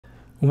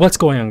What's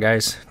going on,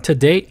 guys?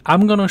 Today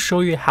I'm gonna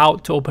show you how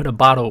to open a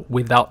bottle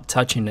without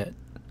touching it.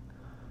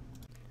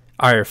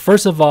 Alright,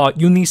 first of all,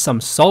 you need some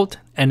salt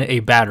and a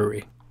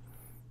battery.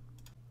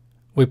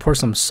 We pour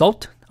some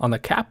salt on the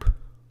cap,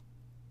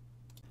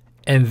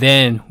 and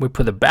then we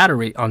put the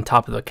battery on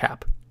top of the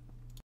cap.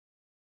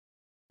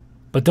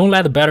 But don't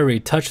let the battery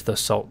touch the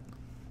salt.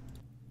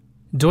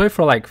 Do it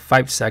for like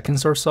 5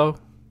 seconds or so,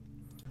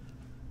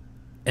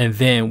 and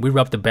then we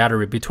rub the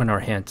battery between our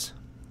hands.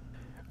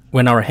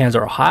 When our hands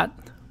are hot,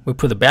 we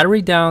put the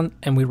battery down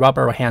and we rub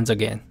our hands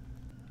again.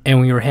 And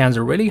when your hands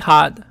are really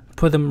hot,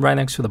 put them right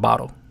next to the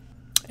bottle.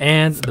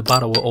 And the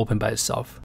bottle will open by itself.